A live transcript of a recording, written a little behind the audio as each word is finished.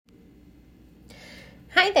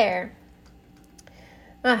Hi there.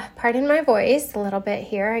 Pardon my voice a little bit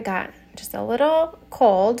here. I got just a little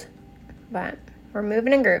cold, but we're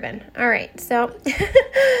moving and grooving. All right, so,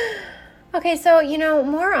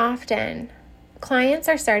 more often, clients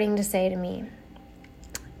are starting to say to me,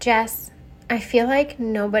 Jess, I feel like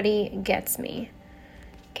nobody gets me.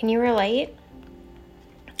 Can you relate?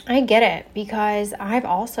 I get it because I've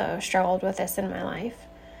also struggled with this in my life,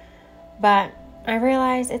 but I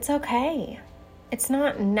realize it's okay. It's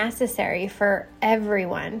not necessary for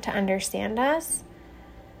everyone to understand us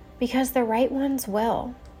because the right ones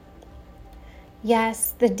will.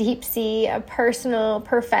 Yes, the deep sea of personal,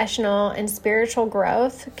 professional, and spiritual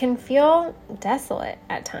growth can feel desolate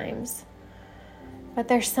at times. But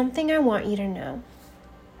there's something I want you to know.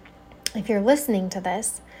 If you're listening to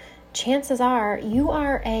this, chances are you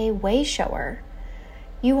are a way shower.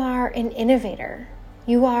 You are an innovator.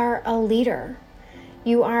 You are a leader.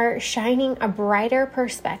 You are shining a brighter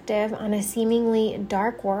perspective on a seemingly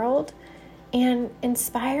dark world and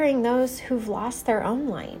inspiring those who've lost their own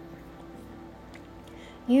light.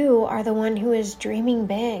 You are the one who is dreaming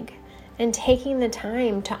big and taking the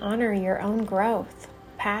time to honor your own growth,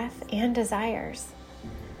 path, and desires.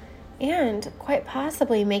 And quite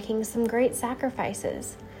possibly making some great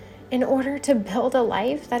sacrifices in order to build a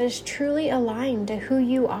life that is truly aligned to who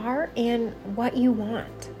you are and what you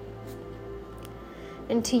want.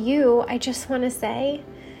 And to you, I just want to say,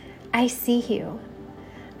 I see you.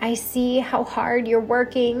 I see how hard you're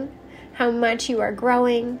working, how much you are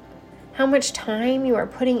growing, how much time you are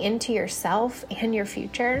putting into yourself and your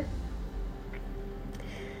future.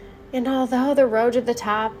 And although the road to the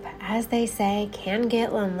top, as they say, can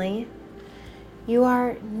get lonely, you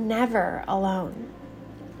are never alone.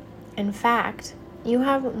 In fact, you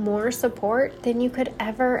have more support than you could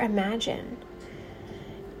ever imagine.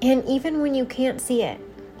 And even when you can't see it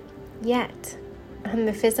yet on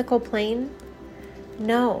the physical plane,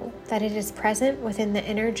 know that it is present within the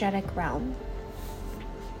energetic realm.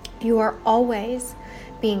 You are always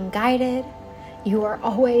being guided. You are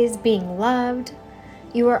always being loved.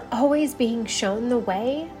 You are always being shown the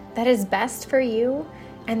way that is best for you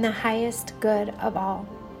and the highest good of all.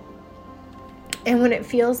 And when it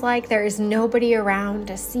feels like there is nobody around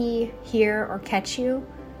to see, hear, or catch you,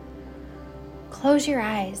 close your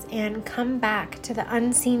eyes and come back to the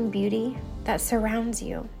unseen beauty that surrounds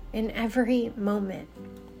you in every moment.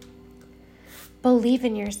 Believe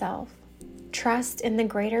in yourself, trust in the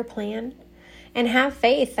greater plan, and have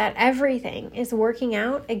faith that everything is working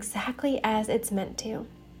out exactly as it's meant to.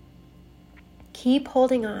 Keep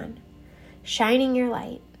holding on, shining your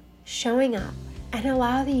light, showing up, and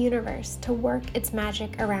allow the universe to work its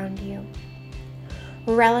magic around you.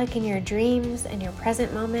 Relic in your dreams and your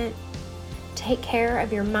present moment. Take care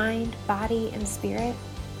of your mind, body, and spirit,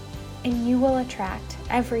 and you will attract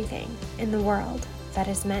everything in the world that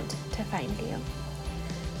is meant to find you.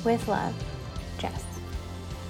 With love, Jess.